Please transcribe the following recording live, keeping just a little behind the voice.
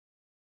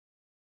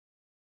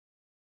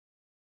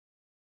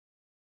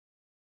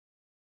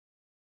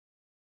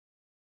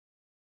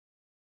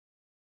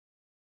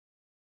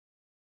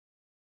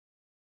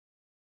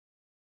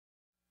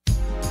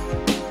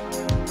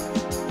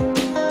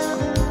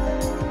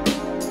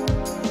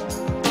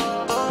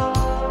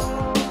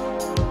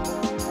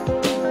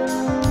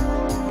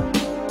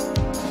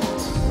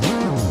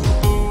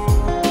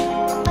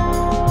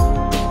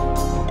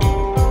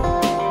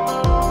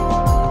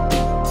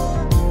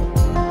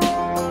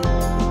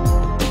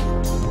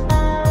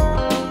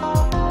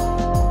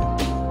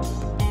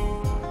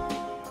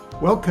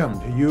Welcome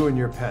to You and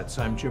Your Pets.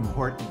 I'm Jim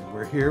Horton.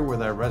 We're here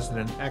with our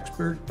resident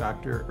expert,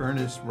 Dr.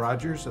 Ernest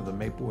Rogers of the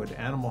Maplewood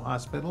Animal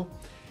Hospital,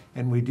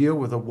 and we deal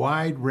with a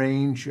wide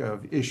range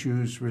of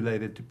issues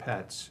related to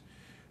pets.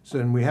 So,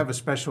 and we have a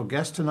special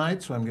guest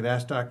tonight, so I'm going to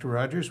ask Dr.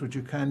 Rogers, would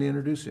you kindly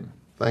introduce him?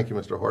 Thank you,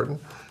 Mr. Horton.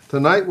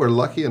 Tonight we're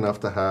lucky enough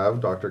to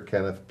have Dr.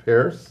 Kenneth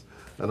Pierce,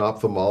 an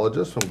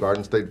ophthalmologist from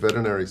Garden State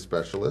Veterinary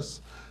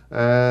Specialists.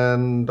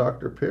 And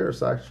Dr.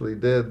 Pierce actually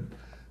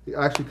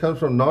comes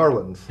from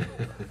Narlands.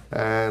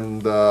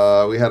 And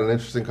we had an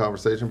interesting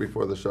conversation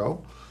before the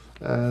show,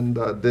 and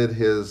did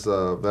his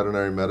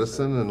veterinary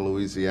medicine in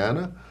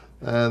Louisiana,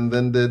 and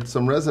then did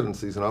some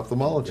residencies in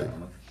ophthalmology.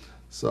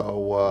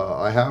 So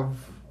I have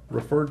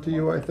referred to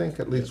you, I think,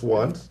 at least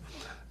once.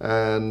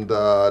 And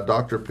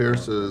Dr.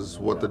 Pierce is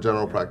what the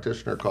general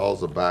practitioner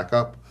calls a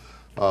backup.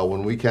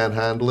 When we can't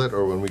handle it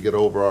or when we get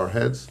over our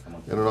heads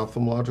in an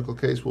ophthalmological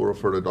case, we'll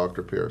refer to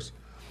Dr. Pierce.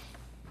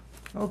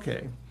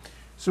 Okay.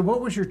 So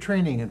what was your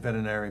training in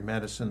veterinary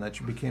medicine that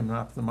you became an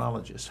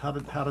ophthalmologist? How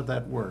did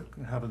that work?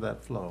 How did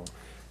that flow?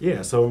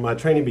 Yeah, so my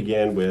training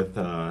began with,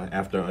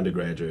 after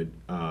undergraduate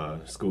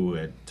school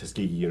at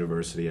Tuskegee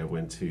University, I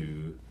went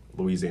to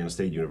Louisiana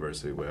State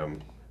University, where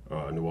I'm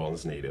a New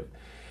Orleans native,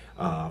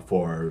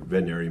 for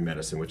veterinary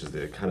medicine, which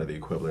is kind of the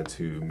equivalent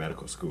to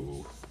medical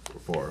school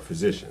for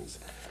physicians.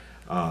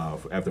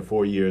 After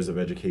 4 years of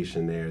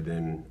education there,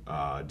 then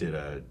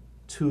did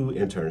two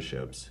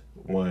internships.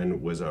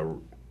 One was a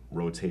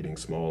rotating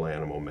small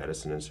animal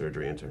medicine and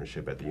surgery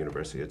internship at the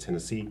University of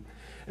Tennessee,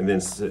 and then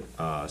spent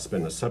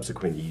a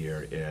subsequent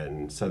year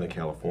in Southern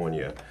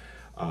California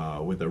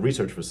with a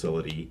research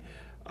facility,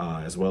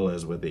 as well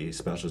as with a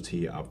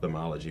specialty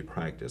ophthalmology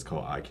practice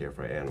called Eye Care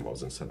for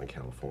Animals in Southern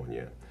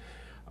California.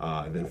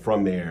 And then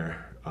from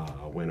there,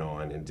 went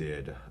on and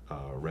did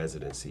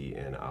residency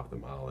in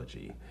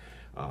ophthalmology.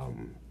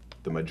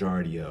 The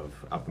majority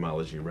of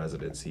ophthalmology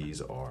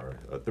residencies are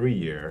a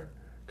 3-year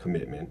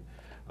commitment,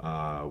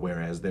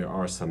 whereas there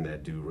are some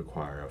that do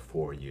require a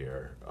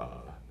 4-year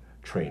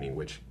training,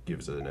 which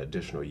gives an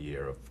additional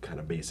year of kind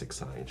of basic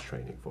science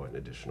training for an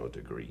additional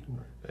degree.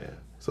 Yeah.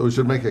 So we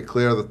should make it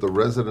clear that the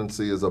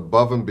residency is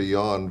above and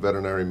beyond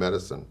veterinary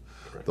medicine.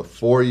 Correct. The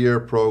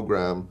 4-year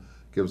program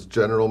gives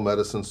general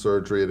medicine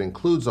surgery. It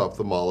includes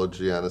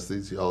ophthalmology,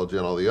 anesthesiology,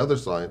 and all the other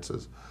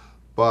sciences.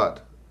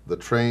 But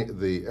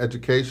the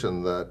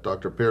education that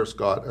Dr. Pierce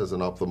got as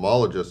an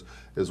ophthalmologist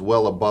is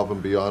well above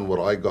and beyond what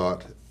I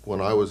got when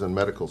I was in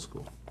medical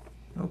school.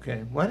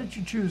 Okay. Why did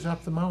you choose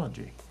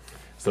ophthalmology?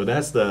 So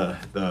that's the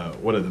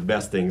one of the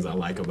best things I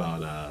like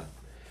about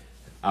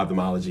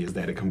ophthalmology is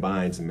that it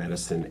combines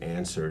medicine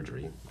and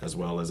surgery, as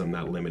well as I'm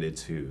not limited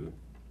to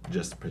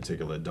just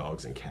particular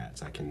dogs and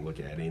cats. I can look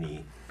at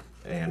any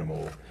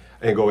animal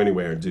and go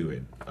anywhere and do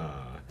it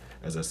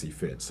as I see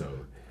fit. So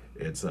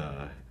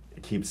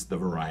it keeps the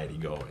variety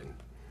going.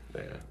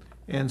 Yeah.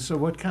 And so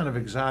what kind of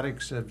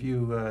exotics have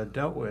you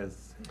dealt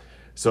with?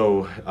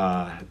 So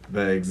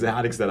the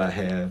exotics that I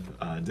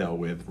have dealt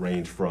with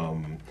range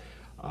from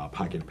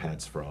pocket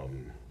pets,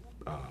 from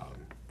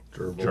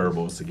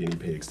gerbils to guinea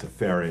pigs to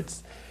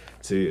ferrets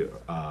to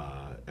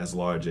as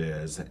large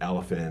as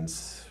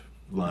elephants,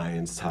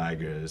 lions,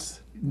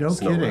 tigers,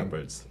 snow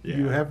leopards. Yeah.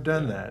 You have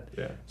done that.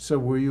 Yeah. So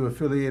were you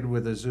affiliated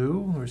with a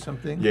zoo or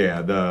something?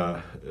 Yeah,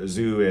 the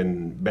zoo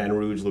in Baton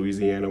Rouge,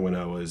 Louisiana, when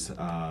I was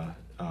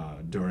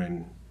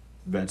during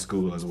vet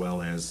school, as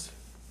well as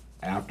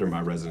after my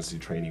residency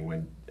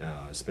training,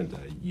 spent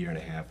a year and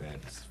a half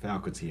at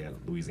faculty at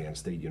Louisiana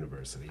State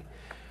University,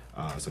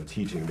 so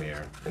teaching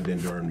there. And then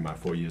during my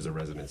 4 years of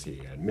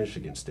residency at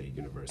Michigan State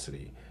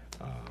University,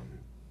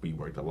 we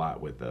worked a lot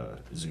with the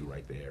zoo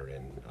right there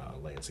in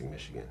Lansing,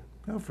 Michigan.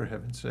 Oh, for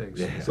heaven's sakes.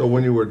 Yeah. So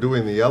when you were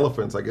doing the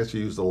elephants, I guess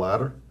you used a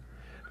ladder?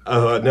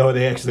 No,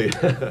 they actually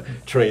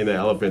trained the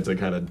elephant to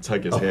kind of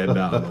tuck his head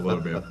down a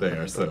little bit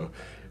there. So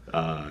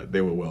they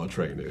were well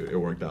trained. It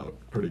worked out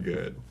pretty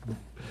good.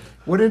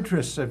 What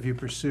interests have you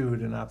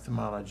pursued in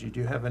ophthalmology? Do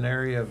you have an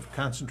area of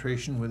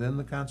concentration within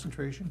the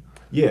concentration?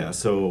 Yeah,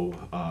 so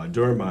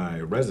during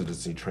my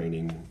residency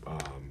training,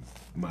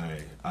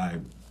 I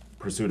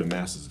pursued a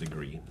master's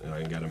degree, and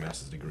I got a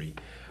master's degree.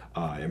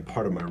 And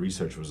part of my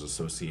research was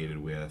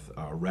associated with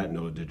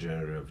retinal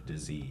degenerative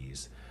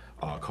disease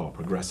called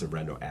progressive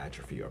retinal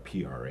atrophy, or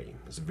PRA.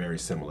 It's very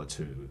similar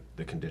to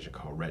the condition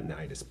called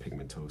retinitis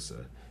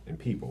pigmentosa in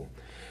people.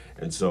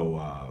 And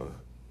so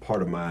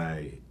part of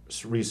my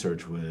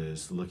research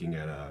was looking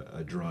at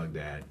a drug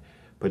that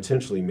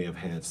potentially may have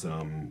had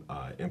some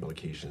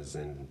implications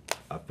in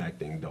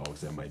affecting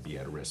dogs that might be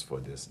at risk for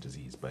this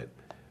disease, but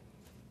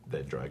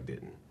that drug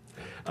didn't.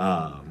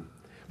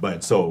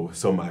 But so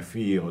my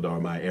field, or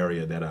my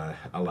area that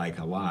I like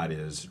a lot,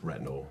 is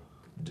retinal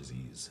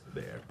disease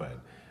there. But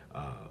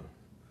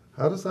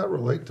how does that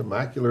relate to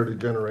macular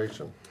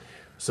degeneration?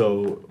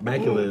 So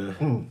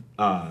macular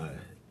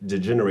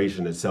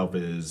degeneration itself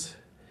is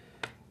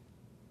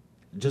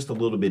just a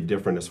little bit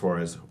different as far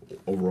as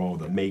overall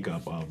the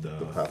makeup of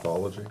the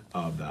pathology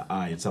of the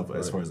eye itself, right,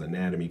 as far as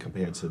anatomy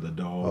compared to the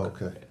dog.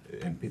 Okay.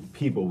 And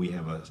people, we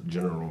have a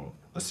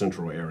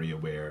central area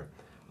where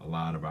a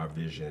lot of our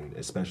vision,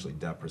 especially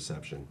depth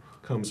perception,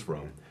 comes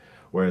from.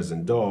 Whereas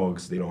in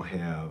dogs, they don't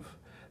have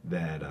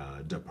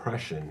that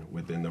depression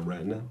within the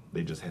retina.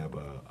 They just have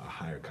a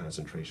higher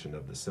concentration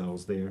of the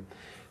cells there.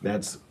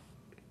 That's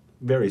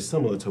very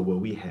similar to what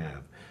we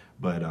have,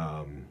 but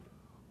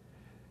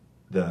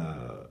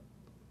the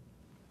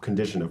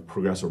condition of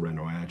progressive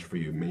retinal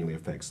atrophy mainly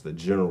affects the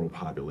general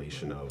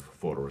population of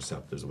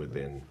photoreceptors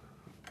within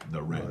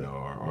the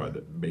retina,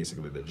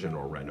 basically the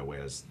general retina,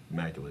 whereas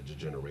macular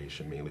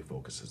degeneration mainly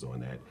focuses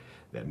on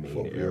that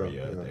main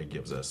area that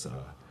gives us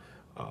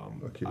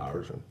Acute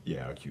vision.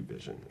 Yeah, acute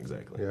vision,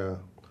 exactly. Yeah.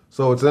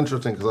 So it's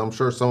interesting because I'm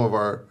sure some of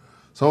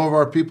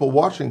our people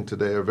watching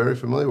today are very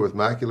familiar with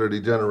macular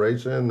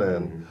degeneration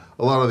and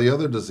a lot of the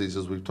other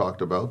diseases we've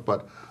talked about.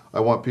 But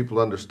I want people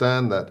to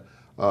understand that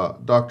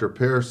Dr.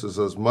 Pierce is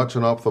as much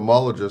an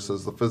ophthalmologist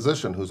as the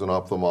physician who's an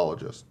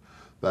ophthalmologist.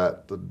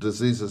 That the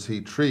diseases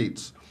he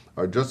treats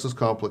are just as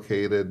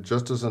complicated,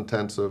 just as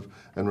intensive,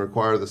 and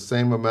require the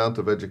same amount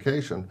of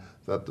education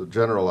that the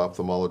general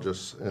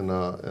ophthalmologist in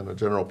a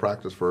general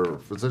practice for a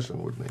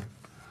physician would need.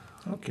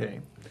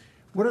 Okay.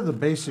 What are the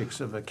basics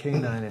of a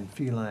canine and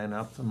feline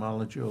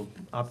ophthalmological,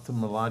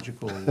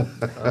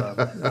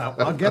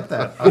 I'll get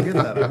that, I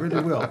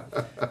really will,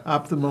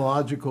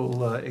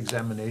 ophthalmological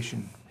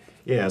examination?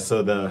 Yeah,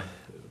 so the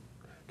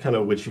kind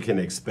of what you can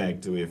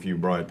expect if you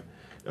brought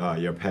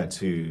your pet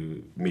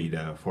to me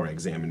for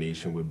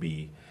examination would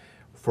be,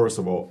 first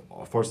of all,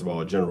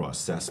 a general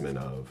assessment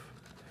of,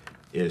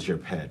 is your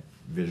pet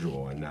visual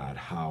or not,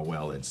 how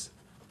well it's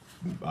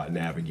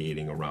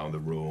navigating around the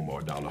room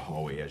or down the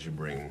hallway as you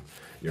bring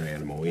your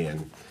animal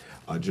in,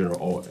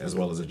 as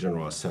well as a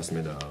general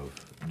assessment of,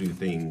 do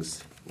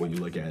things, when you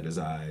look at his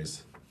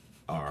eyes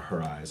or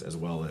her eyes, as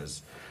well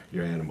as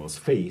your animal's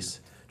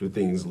face, do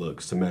things look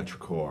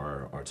symmetrical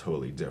or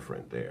totally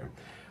different there?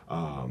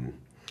 Do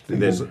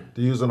you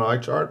use an eye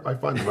chart? I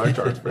find an eye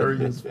chart's very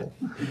useful.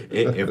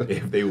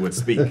 if they would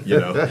speak, you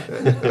know.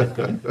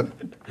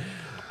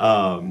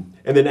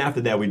 And then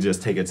after that, we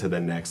just take it to the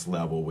next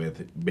level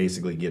with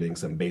basically getting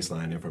some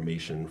baseline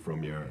information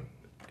from your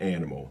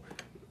animal,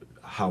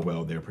 how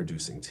well they're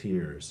producing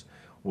tears,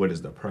 what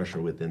is the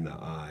pressure within the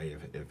eye,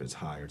 if it's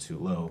high or too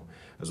low,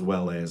 as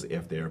well as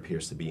if there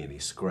appears to be any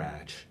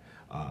scratch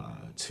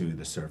to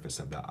the surface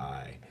of the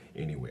eye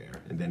anywhere.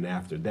 And then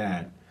after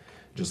that,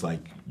 just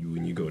like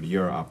when you go to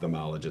your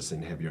ophthalmologist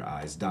and have your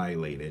eyes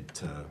dilated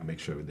to make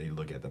sure they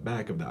look at the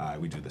back of the eye,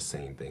 we do the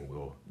same thing.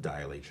 We'll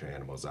dilate your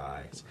animal's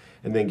eyes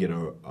and then get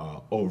a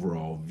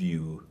overall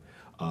view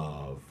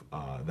of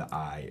the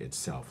eye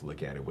itself.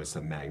 Look at it with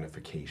some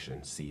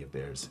magnification, see if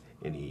there's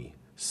any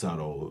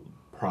subtle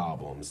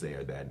problems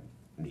there that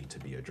need to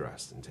be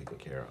addressed and taken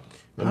care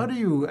of. How do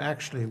you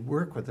actually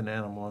work with an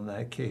animal in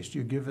that case? Do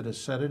you give it a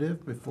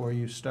sedative before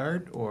you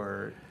start,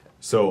 or?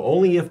 So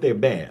only if they're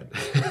bad.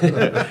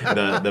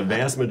 The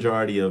vast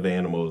majority of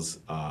animals,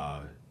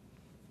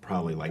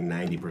 probably like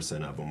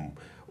 90% of them,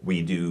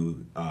 we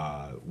do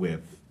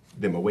with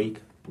them awake.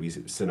 We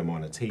sit them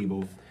on a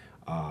table,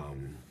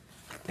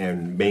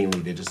 and mainly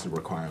they just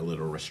require a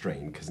little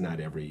restraint because not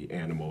every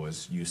animal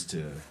is used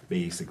to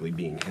basically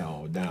being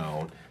held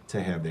down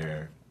to have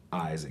their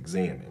eyes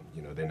examined.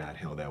 You know, they're not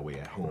held that way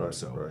at home,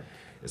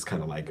 it's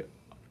kind of like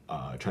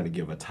trying to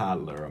give a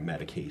toddler a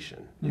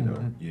medication. You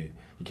know, you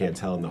can't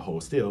tell them to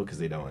hold still because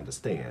they don't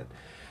understand.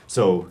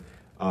 So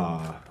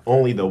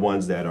only the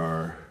ones that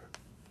are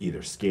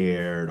either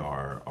scared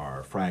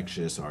or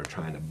fractious or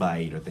trying to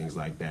bite or things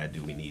like that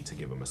do we need to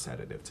give them a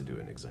sedative to do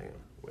an exam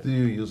with. Do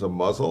you use a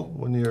muzzle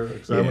when you're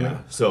examining? Yeah,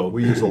 so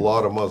we use a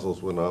lot of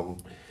muzzles when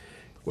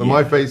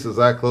my face is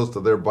that close to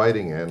their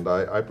biting end.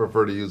 I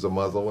prefer to use a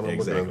muzzle when I'm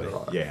looking at their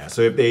eye. Yeah,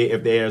 so if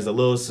there's a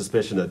little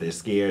suspicion that they're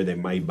scared, they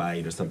might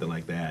bite or something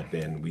like that,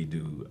 then we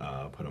do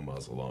put a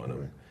muzzle on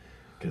them.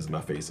 Because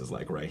my face is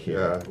like right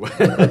here,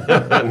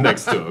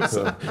 next to him.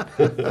 So.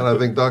 And I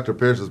think Dr.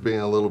 Pierce is being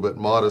a little bit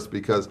modest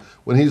because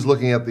when he's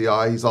looking at the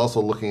eye, he's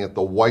also looking at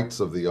the whites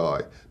of the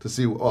eye to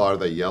see, are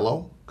they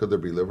yellow? Could there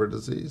be liver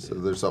disease?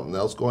 Is there something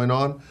else going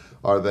on?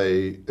 Are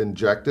they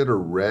injected or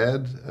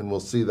red? And we'll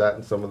see that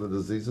in some of the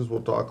diseases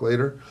we'll talk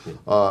later.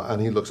 And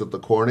he looks at the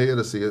cornea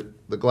to see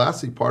it. The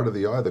glassy part of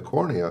the eye, the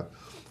cornea,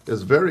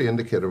 is very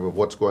indicative of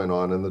what's going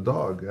on in the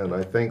dog. And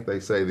I think they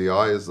say the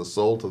eye is the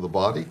soul to the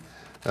body.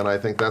 And I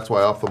think that's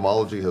why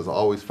ophthalmology has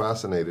always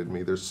fascinated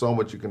me. There's so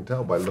much you can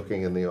tell by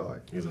looking in the eye.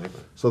 Exactly.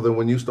 So then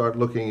when you start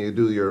looking, you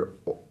do your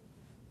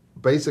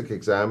basic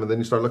exam, and then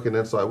you start looking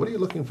inside. What are you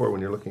looking for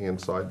when you're looking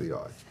inside the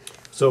eye?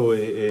 So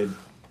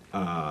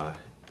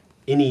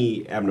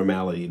any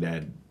abnormality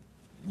that,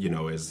 you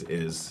know,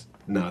 is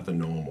not the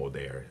normal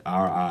there.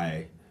 Our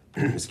eye,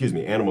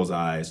 animals'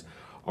 eyes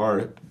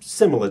are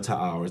similar to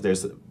ours.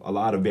 There's a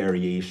lot of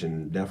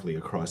variation definitely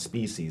across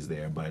species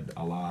there, but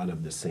a lot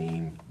of the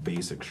same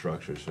basic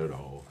structure should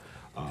all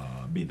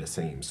be the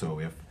same. So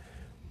if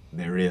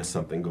there is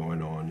something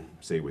going on,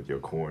 say with your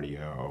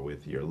cornea or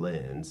with your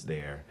lens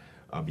there,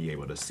 I'll be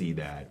able to see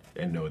that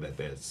and know that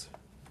that's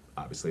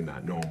obviously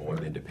not normal, and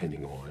then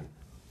depending on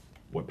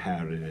what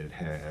pattern it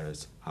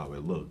has, how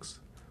it looks,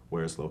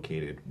 where it's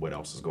located, what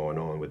else is going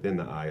on within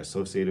the eye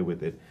associated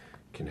with it,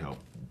 can help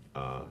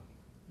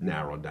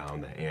narrow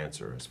down the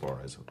answer as far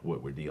as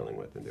what we're dealing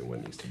with and then what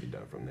needs to be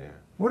done from there.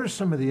 What are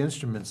some of the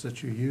instruments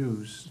that you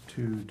use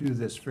to do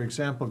this? For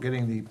example,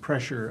 getting the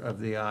pressure of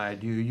the eye.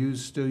 Do you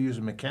still use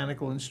a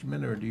mechanical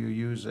instrument, or do you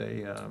use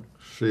a...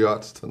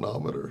 Schiot's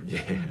tonometer.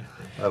 Yeah.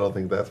 I don't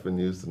think that's been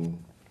used in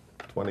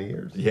 20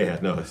 years. Yeah,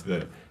 no,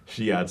 the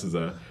Schiot's is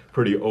a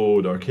pretty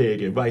old, archaic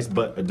device,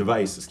 but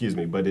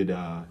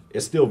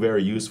it's still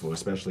very useful,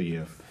 especially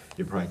if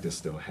your practice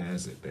still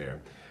has it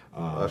there.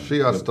 A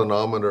Schiot's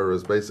tonometer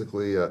is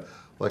basically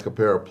like a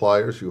pair of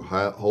pliers you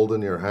hold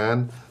in your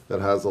hand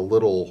that has a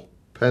little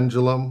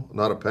pendulum,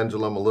 not a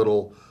pendulum, a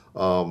little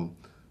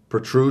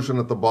protrusion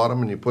at the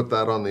bottom, and you put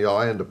that on the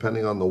eye, and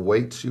depending on the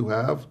weights you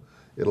have,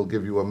 it'll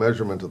give you a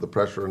measurement of the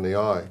pressure in the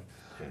eye.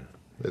 Yeah.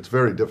 It's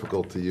very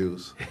difficult to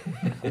use.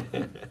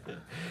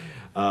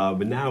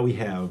 But now we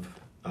have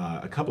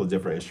a couple of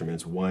different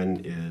instruments. One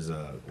is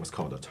what's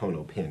called a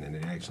tonal pen, and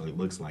it actually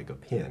looks like a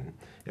pen.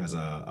 It has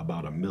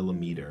about a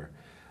millimeter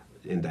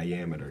in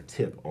diameter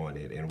tip on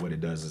it, and what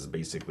it does is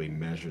basically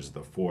measures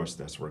the force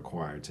that's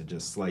required to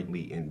just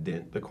slightly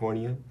indent the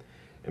cornea.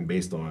 And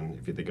based on,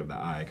 if you think of the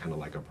eye kind of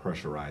like a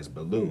pressurized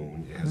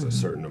balloon, it has a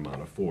certain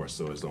amount of force,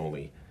 so it's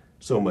only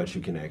so much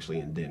you can actually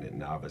indent it,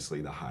 and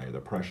obviously the higher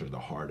the pressure, the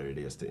harder it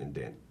is to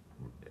indent,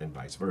 and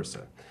vice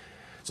versa.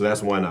 So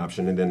that's one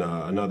option. And then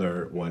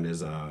another one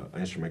is an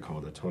instrument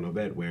called a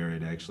tonovet, where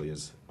it actually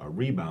is a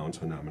rebound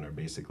tonometer.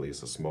 Basically,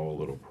 it's a small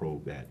little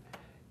probe that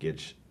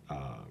gets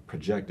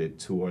projected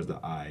towards the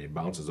eye, it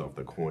bounces off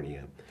the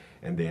cornea,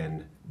 and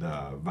then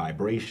the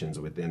vibrations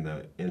within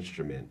the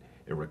instrument,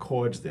 it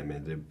records them,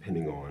 and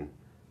depending on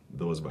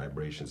those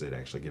vibrations, it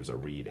actually gives a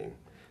reading.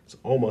 It's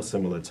almost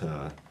similar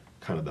to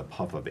kind of the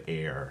puff of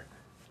air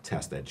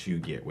test that you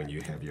get when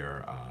you have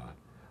your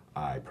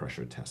eye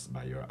pressure tested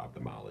by your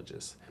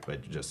ophthalmologist,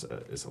 but just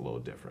it's a little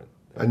different.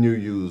 And you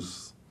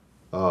use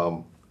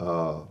a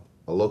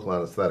local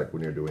anesthetic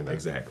when you're doing that.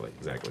 Exactly.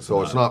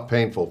 So it's not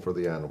painful for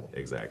the animal.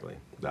 Exactly.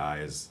 The eye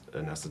is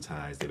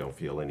anesthetized. They don't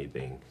feel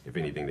anything. If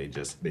anything,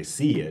 they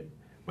see it,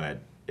 but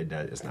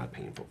it's not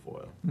painful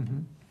for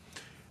them.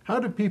 How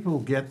do people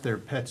get their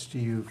pets to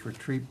you for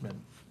treatment?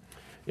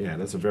 Yeah,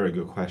 that's a very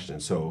good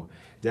question. So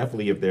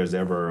definitely, if there's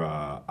ever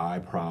an eye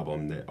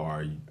problem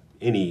or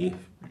any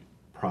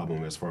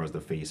problem as far as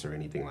the face or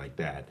anything like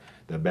that,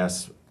 the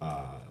best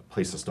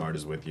place to start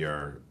is with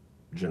your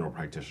general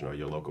practitioner or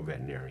your local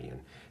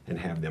veterinarian, and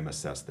have them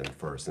assess them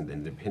first. And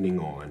then depending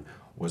on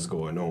what's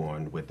going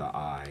on with the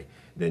eye,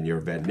 then your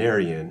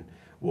veterinarian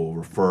will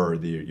refer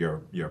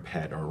your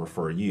pet or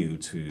refer you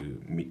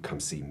to come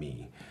see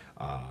me.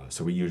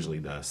 So we're usually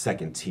the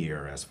second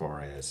tier as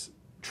far as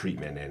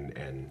treatment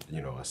and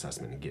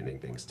assessment and getting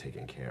things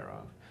taken care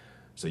of.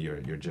 So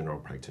your general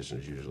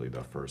practitioner is usually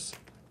the first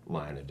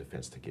line of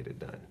defense to get it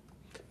done.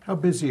 How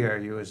busy are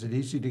you? Is it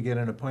easy to get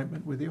an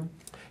appointment with you?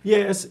 Yeah,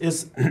 it's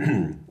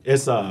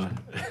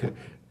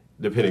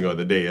depending on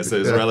the day, it's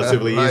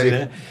relatively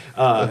easy.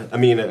 I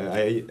mean,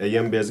 I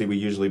am busy. We're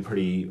usually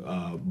pretty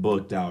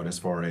booked out as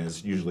far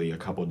as usually a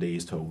couple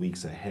days to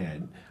weeks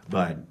ahead.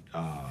 But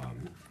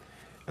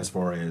as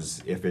far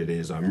as if it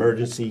is an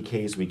emergency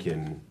case, we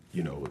can,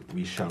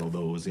 we shuttle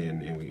those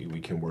in, and we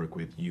can work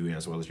with you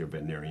as well as your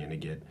veterinarian to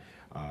get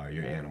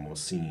your animal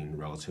seen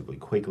relatively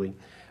quickly.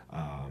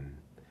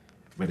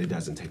 But it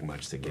doesn't take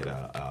much to get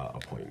an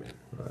appointment.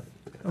 Right.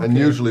 Okay. And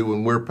usually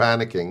when we're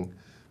panicking,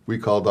 we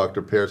call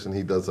Dr. Pearson.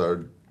 He does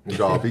our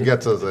job. He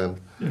gets us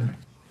in. Yeah.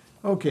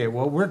 Okay,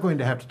 well, we're going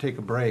to have to take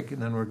a break,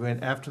 and then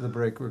after the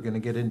break, we're going to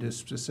get into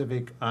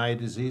specific eye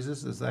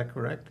diseases. Is that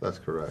correct? That's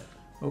correct.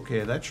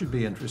 Okay, that should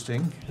be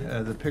interesting.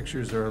 The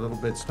pictures are a little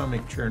bit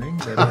stomach churning,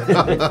 but that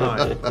should be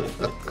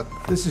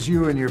fine. This is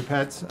You and Your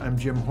Pets. I'm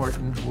Jim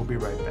Horton. We'll be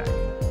right back.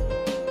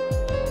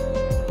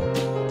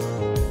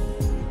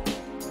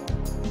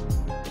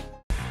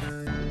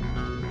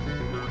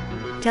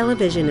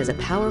 Television is a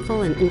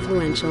powerful and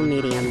influential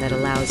medium that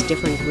allows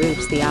different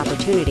groups the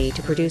opportunity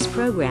to produce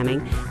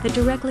programming that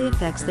directly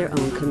affects their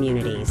own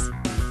communities.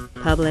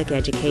 Public,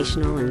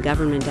 educational, and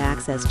government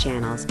access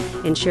channels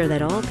ensure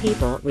that all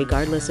people,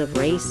 regardless of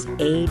race,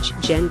 age,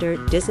 gender,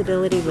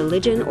 disability,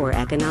 religion, or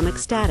economic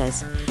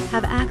status,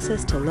 have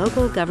access to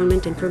local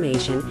government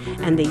information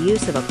and the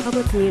use of a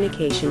public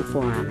communication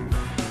forum.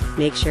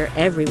 Make sure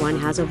everyone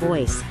has a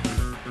voice.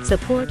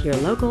 Support your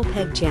local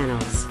PEG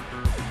channels.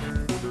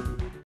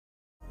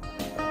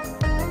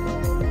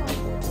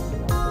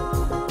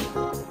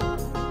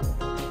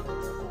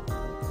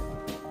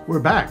 We're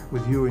back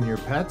with You and Your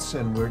Pets,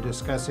 and we're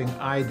discussing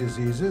eye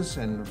diseases,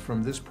 and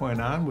from this point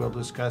on, we'll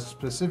discuss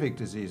specific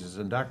diseases.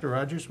 And Dr.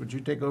 Rogers, would you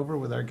take over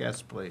with our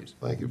guest, please?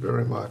 Thank you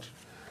very much.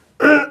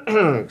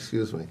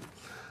 Excuse me.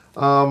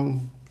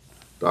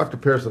 Dr.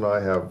 Pierce and I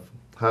have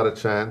had a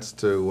chance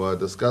to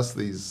discuss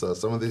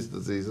some of these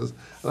diseases,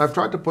 and I've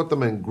tried to put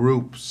them in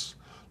groups.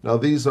 Now,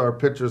 these are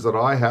pictures that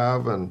I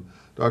have, and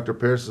Dr.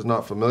 Pierce is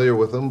not familiar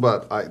with them,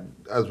 but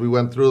as we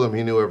went through them,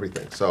 he knew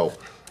everything. So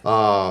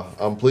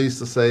I'm pleased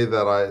to say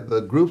that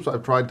the groups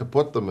I've tried to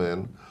put them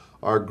in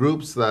are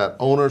groups that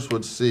owners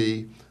would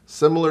see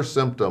similar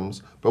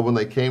symptoms, but when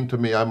they came to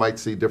me, I might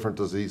see different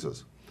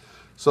diseases.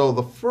 So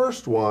the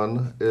first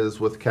one is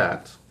with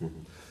cats.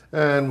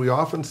 And we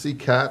often see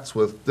cats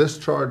with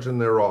discharge in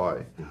their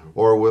eye,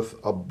 or with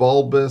a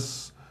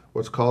bulbous,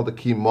 what's called a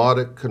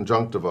chemotic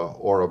conjunctiva,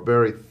 or a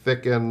very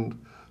thickened,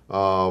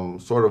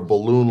 sort of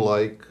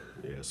balloon-like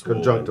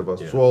conjunctiva,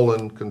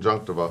 swollen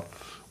conjunctiva,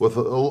 with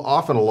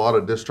often a lot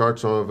of discharge.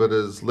 Some of it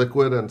is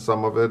liquid, and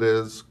some of it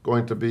is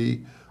going to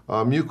be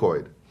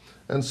mucoid.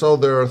 And so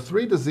there are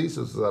 3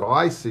 diseases that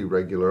I see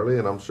regularly,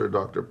 and I'm sure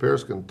Dr.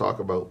 Pierce can talk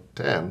about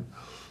 10,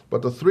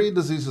 but the 3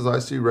 diseases I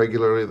see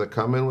regularly that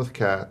come in with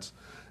cats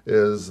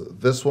is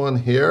this one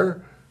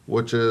here,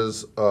 which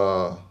is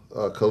a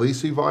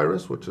Callice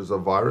virus, which is a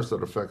virus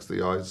that affects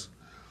the eyes.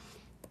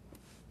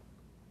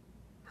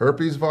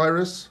 Herpes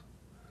virus,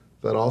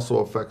 that also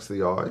affects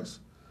the eyes.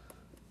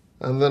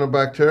 And then a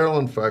bacterial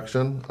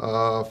infection,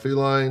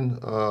 feline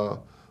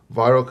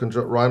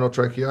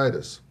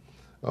rhinotracheitis,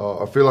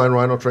 feline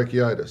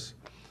rhinotracheitis.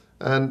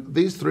 And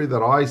these 3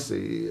 that I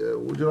see,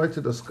 would you like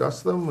to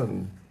discuss them?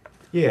 And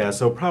yeah,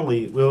 so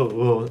probably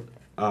we'll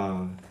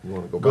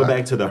go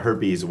back to the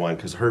herpes one,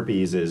 because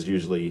herpes is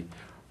usually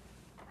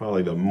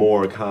probably the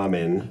more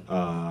common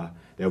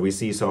that we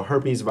see. So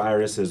herpes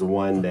virus is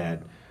one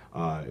that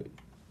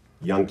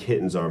young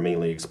kittens are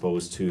mainly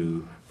exposed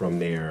to from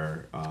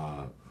their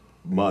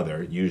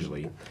mother,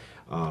 usually,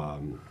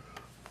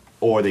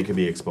 or they could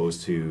be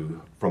exposed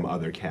to from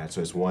other cats.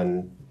 So it's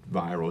one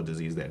viral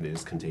disease that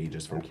is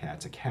contagious from cat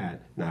to cat,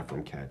 not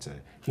from cat to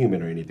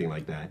human or anything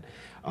like that.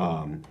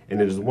 And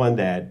it is one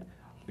that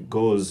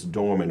goes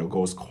dormant or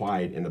goes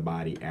quiet in the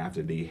body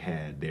after they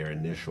had their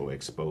initial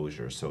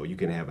exposure. So you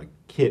can have a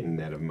kitten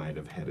that might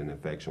have had an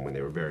infection when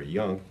they were very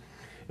young,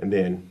 and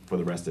then for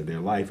the rest of their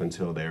life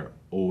until they're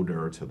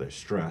older, till they're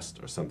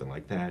stressed or something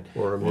like that.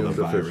 Or immune the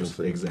virus,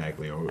 deficiency.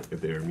 exactly, or if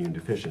they're immune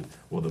deficient,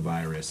 will the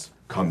virus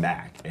come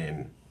back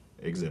and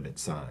exhibit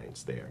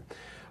signs there.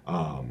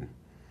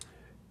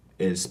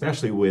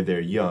 Especially when they're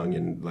young,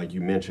 and like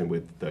you mentioned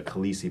with the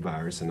Callice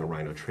virus and the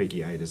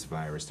rhinotracheitis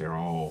virus, they're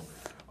all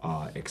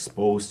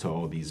exposed to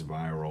all these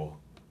viral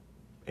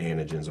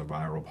antigens or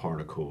viral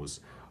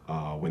particles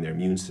when their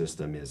immune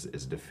system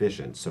is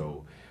deficient.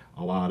 So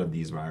a lot of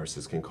these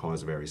viruses can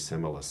cause very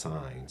similar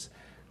signs.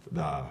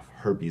 The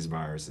herpes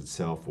virus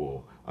itself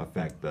will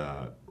affect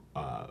the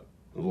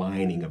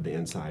lining of the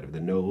inside of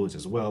the nose,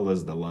 as well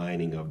as the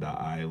lining of the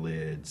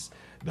eyelids,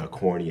 the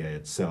cornea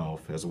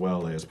itself, as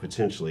well as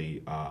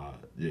potentially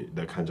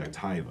the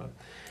conjunctiva.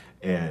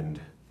 And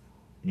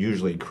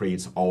usually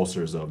creates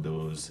ulcers of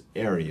those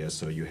areas.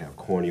 So you have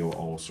corneal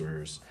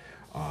ulcers,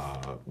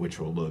 which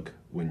will look,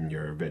 when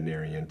your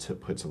veterinarian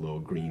puts a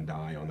little green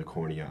dye on the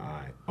cornea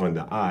on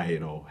the eye,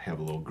 it'll have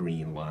little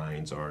green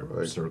lines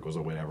or circles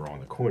or whatever on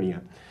the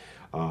cornea.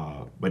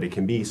 But it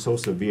can be so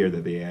severe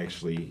that they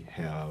actually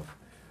have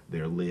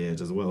their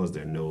lids as well as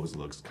their nose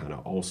looks kind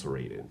of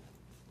ulcerated.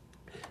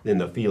 Then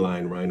the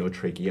feline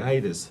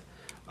rhinotracheitis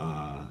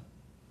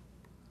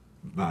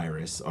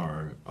virus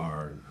or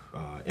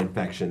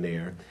infection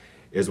there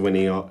is when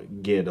they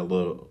get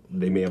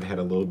they may have had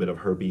a little bit of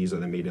herpes, or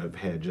they may have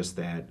had just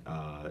that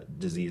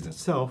disease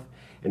itself,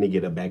 and they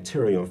get a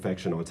bacterial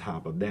infection on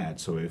top of that,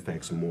 so it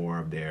affects more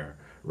of their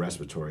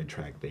respiratory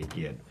tract. They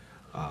get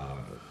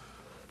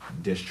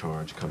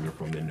discharge coming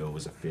from the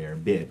nose a fair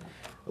bit,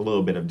 a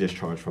little bit of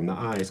discharge from the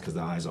eyes, because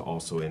the eyes are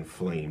also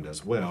inflamed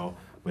as well,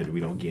 but we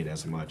don't get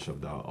as much of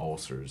the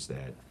ulcers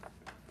that,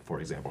 for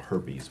example,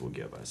 herpes will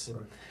give us.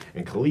 Right.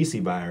 And Callice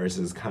virus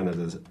is kind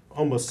of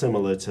almost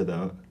similar to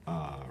the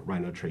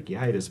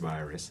rhinotracheitis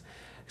virus,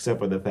 except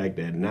for the fact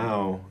that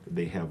now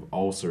they have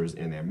ulcers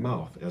in their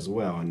mouth as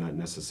well, and not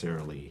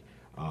necessarily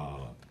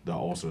the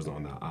ulcers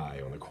on the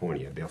eye, on the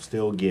cornea. They'll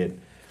still get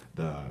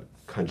the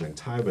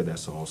conjunctiva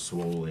that's all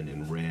swollen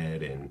and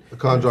red and the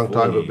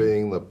conjunctiva inflamed.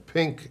 being the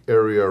pink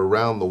area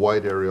around the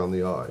white area on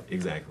the eye.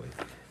 Exactly,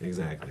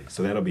 exactly.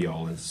 So that'll be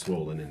all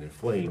swollen and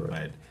inflamed,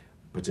 but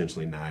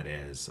potentially not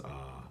as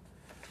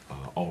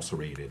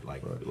ulcerated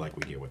like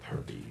we get with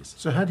herpes.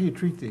 So how do you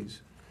treat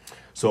these?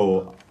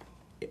 So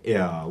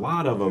a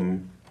lot of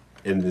them,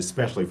 and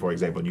especially, for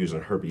example,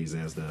 using herpes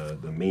as the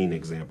main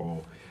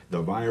example,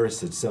 the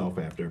virus itself,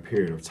 after a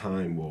period of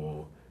time,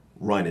 will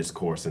run its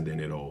course and then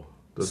it'll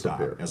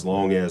stop. As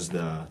long as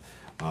the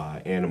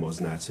animal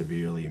is not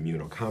severely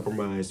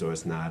immunocompromised or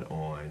it's not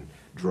on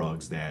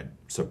drugs that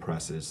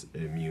suppresses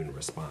immune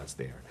response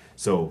there.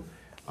 So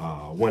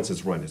once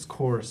it's run its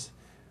course,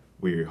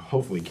 we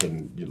hopefully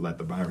can let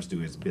the virus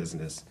do its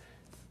business,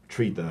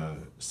 treat the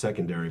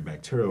secondary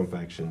bacterial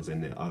infections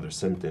and the other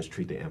symptoms,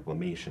 treat the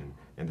inflammation,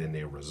 and then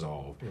they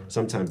resolve. Right.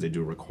 Sometimes they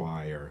do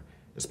require,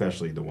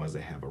 especially the ones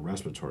that have a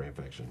respiratory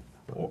infection,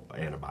 or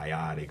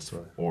antibiotics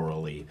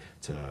orally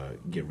to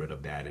get rid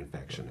of that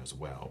infection as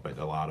well. But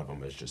a lot of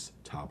them is just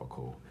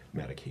topical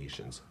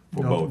medications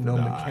for both No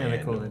the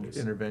mechanical eye and nose.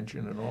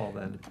 intervention at all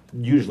then?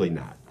 Usually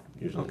not.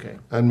 Okay.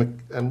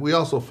 And we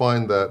also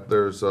find that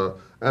there's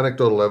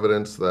anecdotal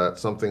evidence that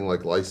something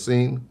like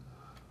lysine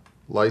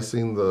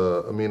lysine,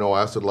 the amino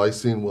acid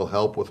lysine, will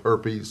help with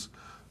herpes,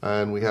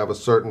 and we have a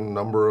certain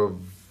number of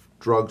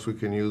drugs we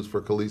can use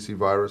for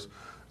calicivirus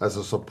as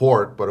a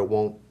support, but it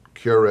won't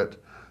cure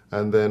it.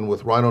 And then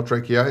with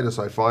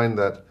rhinotracheitis, I find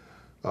that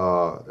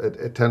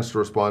it tends to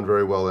respond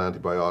very well to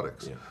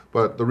antibiotics. Yeah.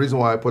 But the reason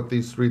why I put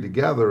these three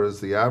together is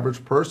the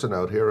average person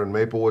out here in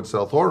Maplewood,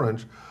 South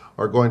Orange,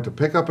 are going to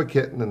pick up a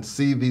kitten and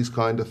see these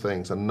kind of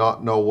things and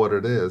not know what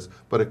it is,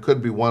 but it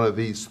could be one of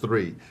these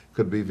three.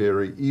 Could be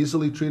very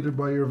easily treated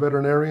by your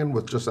veterinarian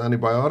with just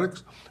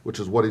antibiotics, which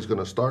is what he's going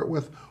to start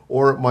with,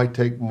 or it might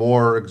take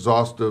more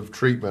exhaustive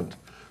treatment.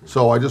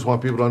 So I just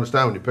want people to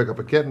understand, when you pick up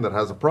a kitten that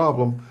has a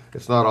problem,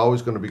 it's not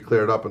always going to be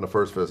cleared up in the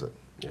first visit.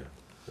 Yeah.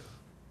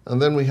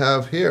 And then we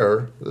have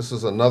here, this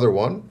is another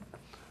one.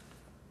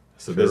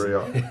 So this, Cherry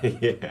eye.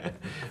 yeah.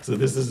 So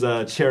this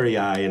is Cherry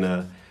Eye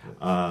and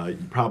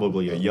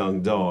probably a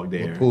young dog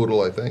there. A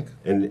poodle, I think.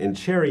 And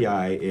Cherry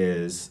Eye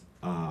is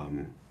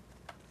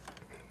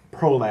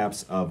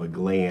prolapse of a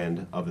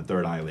gland of the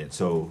third eyelid.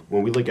 So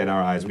when we look at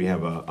our eyes, we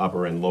have a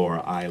upper and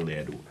lower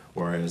eyelid,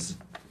 whereas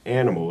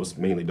animals,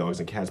 mainly dogs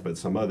and cats, but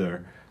some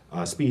other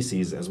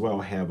species as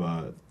well, have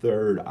a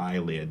third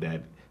eyelid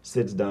that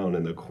sits down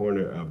in the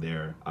corner of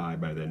their eye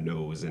by their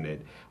nose, and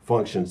it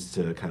functions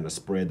to kind of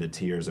spread the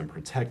tears and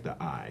protect the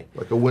eye.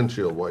 Like a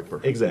windshield wiper.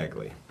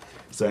 Exactly.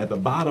 So at the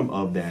bottom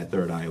of that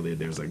third eyelid,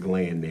 there's a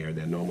gland there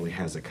that normally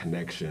has a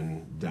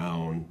connection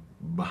down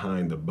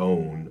behind the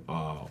bone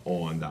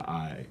on the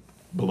eye,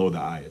 below the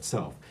eye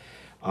itself.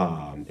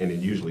 And it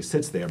usually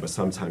sits there, but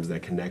sometimes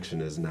that connection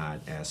is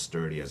not as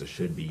sturdy as it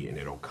should be, and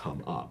it'll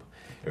come up.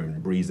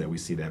 And breeds that we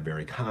see that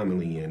very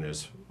commonly in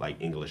is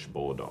like English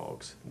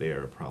bulldogs.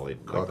 They're probably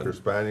Cocker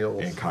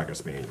spaniels. and Cocker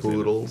spaniels.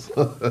 Poodles.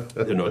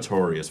 They're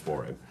notorious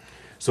for it.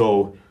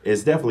 So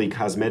it's definitely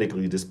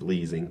cosmetically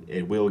displeasing.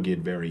 It will get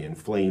very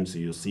inflamed, so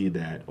you'll see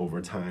that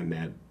over time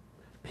that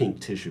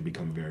pink tissue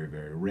become very,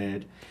 very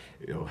red.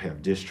 It'll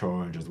have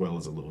discharge as well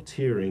as a little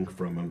tearing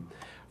from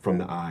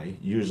the eye.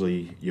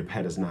 Usually your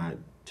pet is not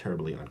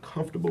terribly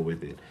uncomfortable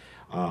with it,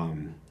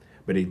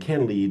 but it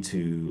can lead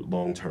to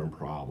long-term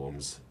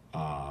problems,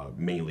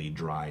 mainly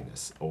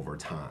dryness over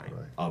time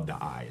of the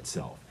eye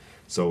itself.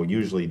 So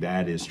usually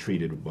that is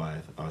treated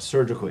with a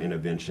surgical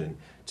intervention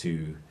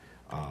to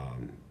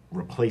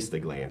replace the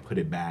gland, put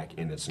it back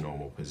in its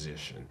normal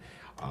position,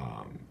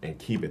 and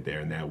keep it there,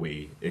 and that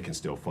way it can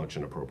still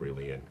function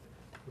appropriately and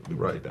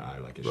lubricate the eye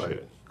like it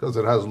should. Because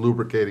it has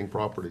lubricating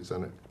properties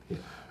in it. Yeah.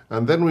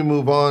 And then we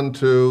move on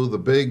to the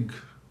big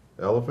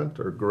elephant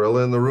or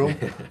gorilla in the room,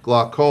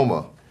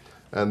 glaucoma.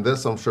 And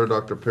this I'm sure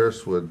Dr.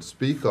 Pierce would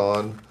speak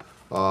on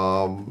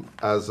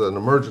as an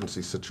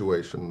emergency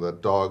situation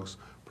that dogs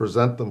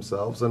present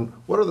themselves. And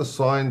what are the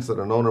signs that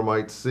an owner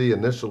might see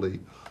initially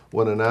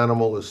when an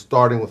animal is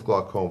starting with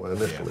glaucoma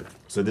initially? Yeah.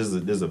 So this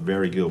is a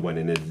very good one,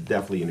 and it's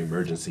definitely an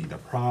emergency. The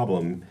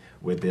problem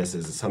with this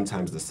is that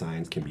sometimes the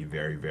signs can be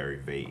very, very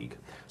vague.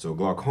 So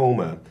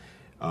glaucoma,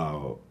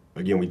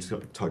 again, we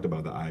talked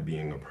about the eye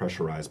being a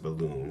pressurized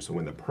balloon. So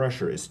when the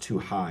pressure is too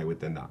high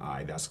within the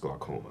eye, that's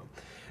glaucoma.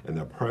 And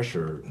the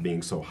pressure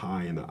being so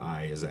high in the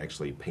eye is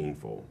actually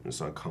painful. It's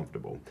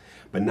uncomfortable,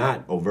 but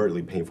not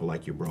overtly painful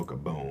like you broke a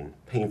bone.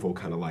 Painful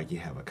kind of like you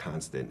have a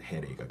constant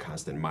headache, a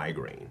constant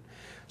migraine.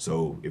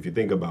 So if you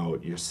think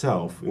about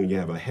yourself, when you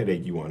have a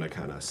headache, you want to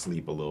kind of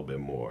sleep a little bit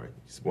more.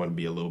 You want to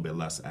be a little bit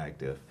less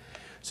active.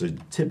 So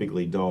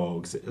typically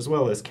dogs, as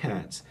well as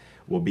cats,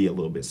 will be a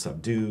little bit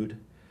subdued.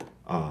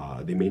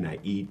 They may not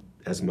eat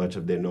as much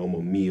of their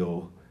normal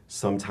meal.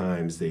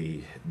 Sometimes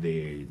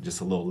they're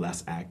just a little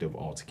less active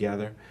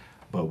altogether.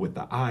 But with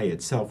the eye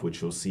itself,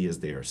 what you'll see is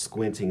they're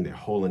squinting, they're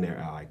holding their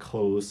eye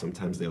closed.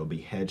 Sometimes they'll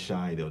be head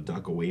shy, they'll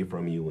duck away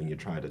from you when you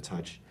try to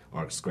touch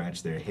or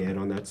scratch their head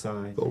on that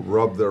side. They'll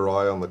rub their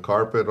eye on the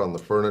carpet, on the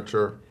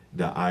furniture.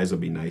 The eyes will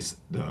be nice,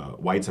 the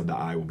whites of the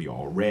eye will be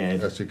all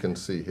red. As you can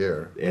see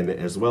here. And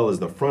as well as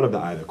the front of the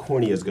eye, the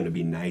cornea is going to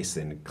be nice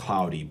and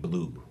cloudy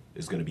blue.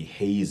 It's going to be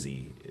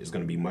hazy. It's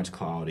going to be much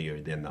cloudier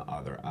than the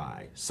other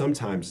eye.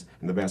 Sometimes,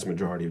 in the vast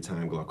majority of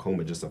time,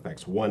 glaucoma just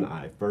affects one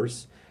eye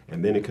first,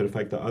 and then it could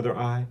affect the other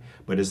eye,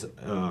 but it's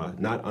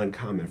not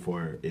uncommon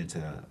for it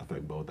to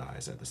affect both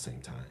eyes at the same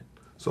time.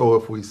 So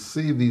if we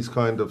see these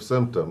kind of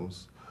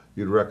symptoms,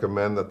 you'd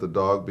recommend that the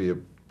dog be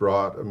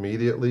brought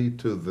immediately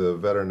to the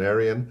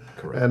veterinarian?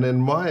 Correct. And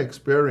in my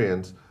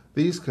experience,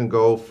 these can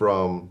go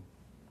from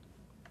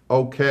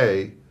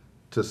okay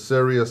to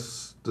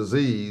serious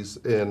disease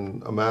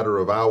in a matter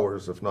of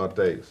hours, if not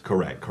days.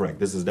 Correct.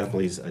 This is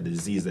definitely a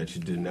disease that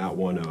you do not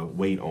want to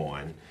wait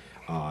on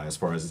as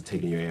far as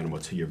taking your animal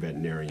to your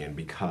veterinarian,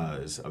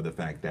 because of the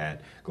fact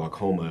that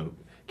glaucoma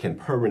can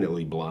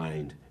permanently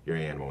blind your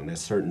animal. And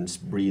there's certain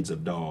breeds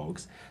of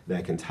dogs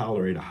that can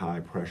tolerate a high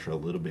pressure a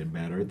little bit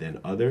better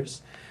than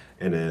others.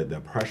 And the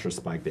pressure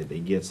spike that they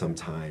get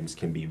sometimes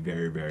can be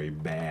very, very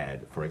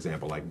bad. For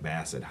example, like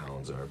Basset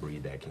Hounds are a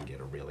breed that can get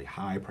a really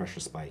high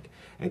pressure spike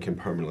and can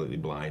permanently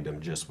blind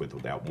them just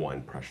with that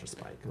one pressure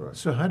spike. Right.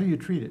 So how do you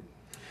treat it?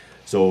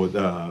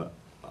 So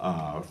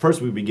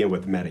first we begin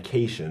with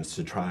medications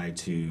to try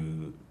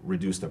to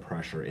reduce the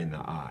pressure in the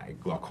eye.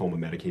 Glaucoma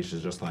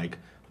medications, just like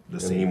the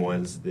same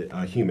ones that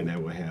a human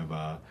that would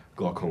have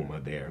glaucoma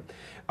there.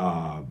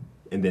 And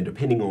then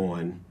depending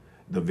on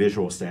the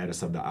visual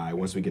status of the eye,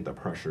 once we get the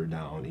pressure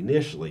down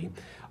initially,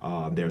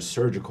 there's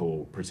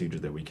surgical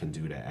procedures that we can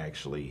do to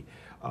actually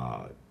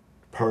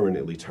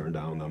permanently turn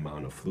down the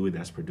amount of fluid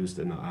that's produced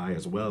in the eye,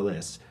 as well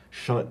as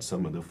shunt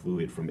some of the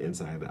fluid from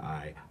inside the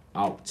eye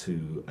out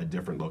to a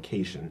different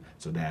location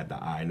so that the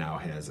eye now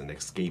has an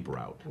escape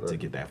route to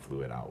get that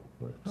fluid out.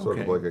 Sort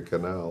of like a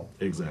canal.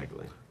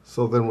 Exactly.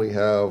 So then we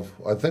have,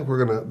 I think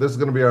this is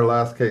gonna be our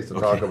last case to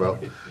talk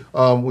about.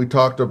 We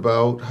talked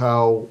about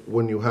how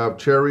when you have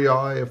cherry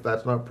eye, if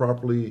that's not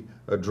properly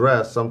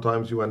addressed,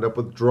 sometimes you end up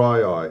with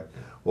dry eye,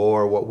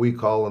 or what we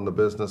call in the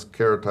business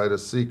keratitis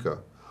sicca.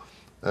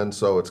 And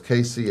so it's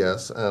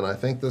KCS, and I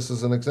think this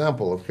is an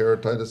example of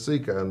keratitis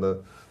sicca and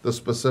the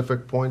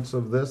specific points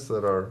of this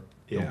that are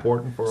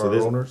important for our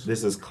owners.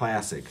 This is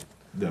classic.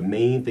 The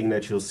main thing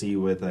that you'll see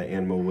with an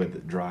animal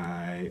with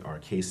dry or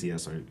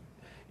KCS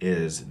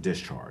is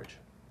discharge.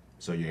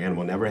 So your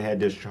animal never had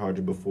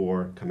discharge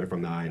before coming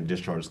from the eye, and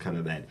discharge is kind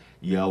of that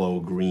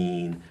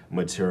yellow-green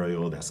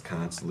material that's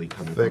constantly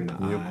coming from the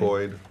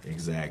mucoid. eye.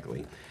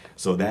 Exactly.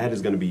 So that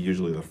is going to be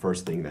usually the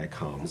first thing that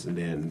comes, and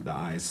then the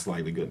eye is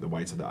slightly good. The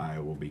whites of the eye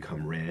will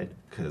become red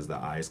because the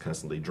eye is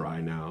constantly dry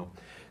now.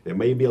 There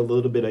may be a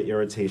little bit of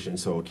irritation,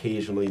 so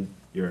occasionally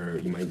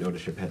you might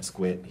notice your pet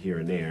squint here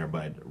and there,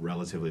 but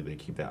relatively they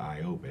keep the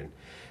eye open.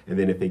 And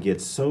then if it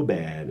gets so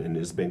bad and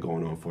it's been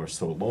going on for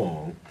so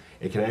long,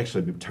 it can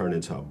actually turn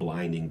into a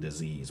blinding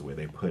disease where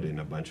they put in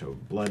a bunch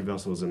of blood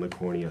vessels in the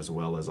cornea as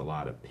well as a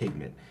lot of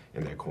pigment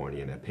in their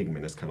cornea. And that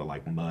pigment is kind of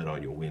like mud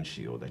on your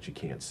windshield that you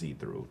can't see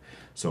through.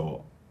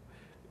 So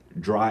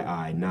dry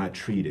eye not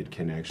treated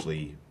can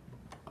actually,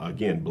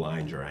 again,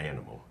 blind your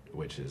animal,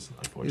 which is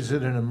unfortunate. Is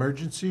it an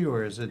emergency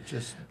or is it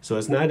just? So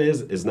it's not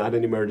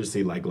an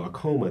emergency like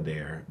glaucoma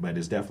there, but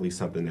it's definitely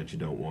something that you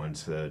don't want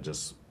to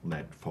just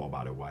let fall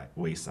by the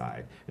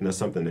wayside. And that's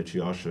something that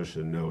you also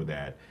should know,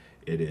 that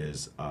it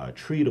is a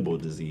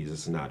treatable disease.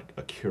 It's not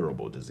a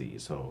curable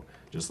disease. So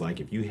just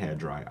like if you had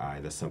dry eye,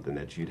 that's something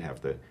that you'd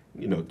have to,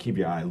 keep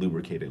your eye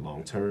lubricated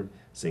long term.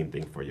 Same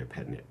thing for your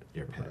pet.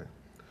 Right.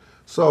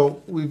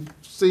 So we've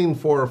seen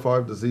 4 or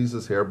 5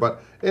 diseases here,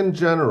 but in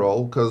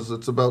general, because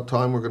it's about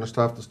time, we're going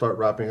to have to start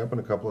wrapping up in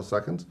a couple of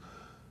seconds.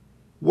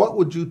 What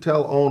would you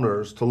tell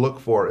owners to look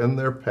for in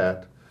their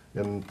pet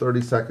in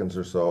 30 seconds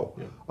or so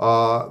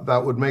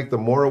that would make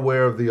them more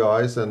aware of the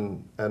eyes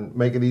and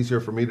make it easier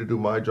for me to do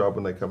my job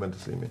when they come in to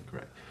see me?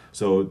 Correct.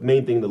 So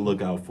main thing to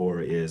look out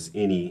for is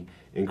any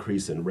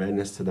increase in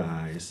redness to the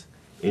eyes,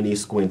 any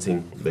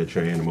squinting that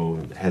your animal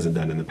hasn't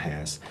done in the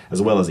past,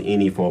 as well as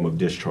any form of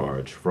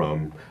discharge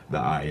from the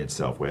eye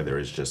itself, whether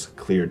it's just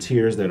clear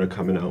tears that are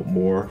coming out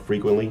more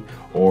frequently,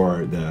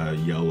 or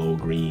the yellow,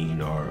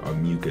 green, or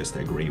mucus,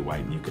 that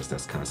gray-white mucus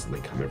that's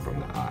constantly coming from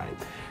the eye.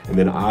 And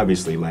then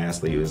obviously,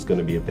 lastly, is going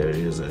to be if there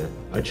is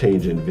a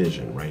change in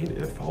vision, right?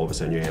 If all of a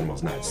sudden your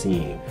animal's not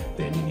seeing,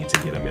 then you need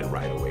to get them in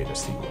right away to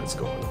see what's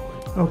going on.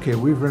 Okay,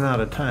 we've run out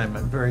of time.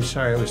 I'm very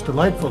sorry. It was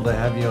delightful to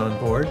have you on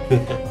board.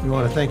 We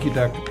want to thank you,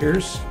 Dr.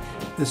 Pierce.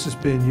 This has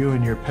been You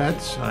and Your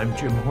Pets. I'm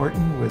Jim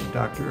Horton with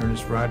Dr.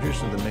 Ernest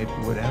Rogers of the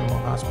Maplewood Animal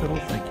Hospital.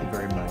 Thank you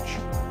very much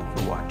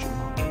for watching.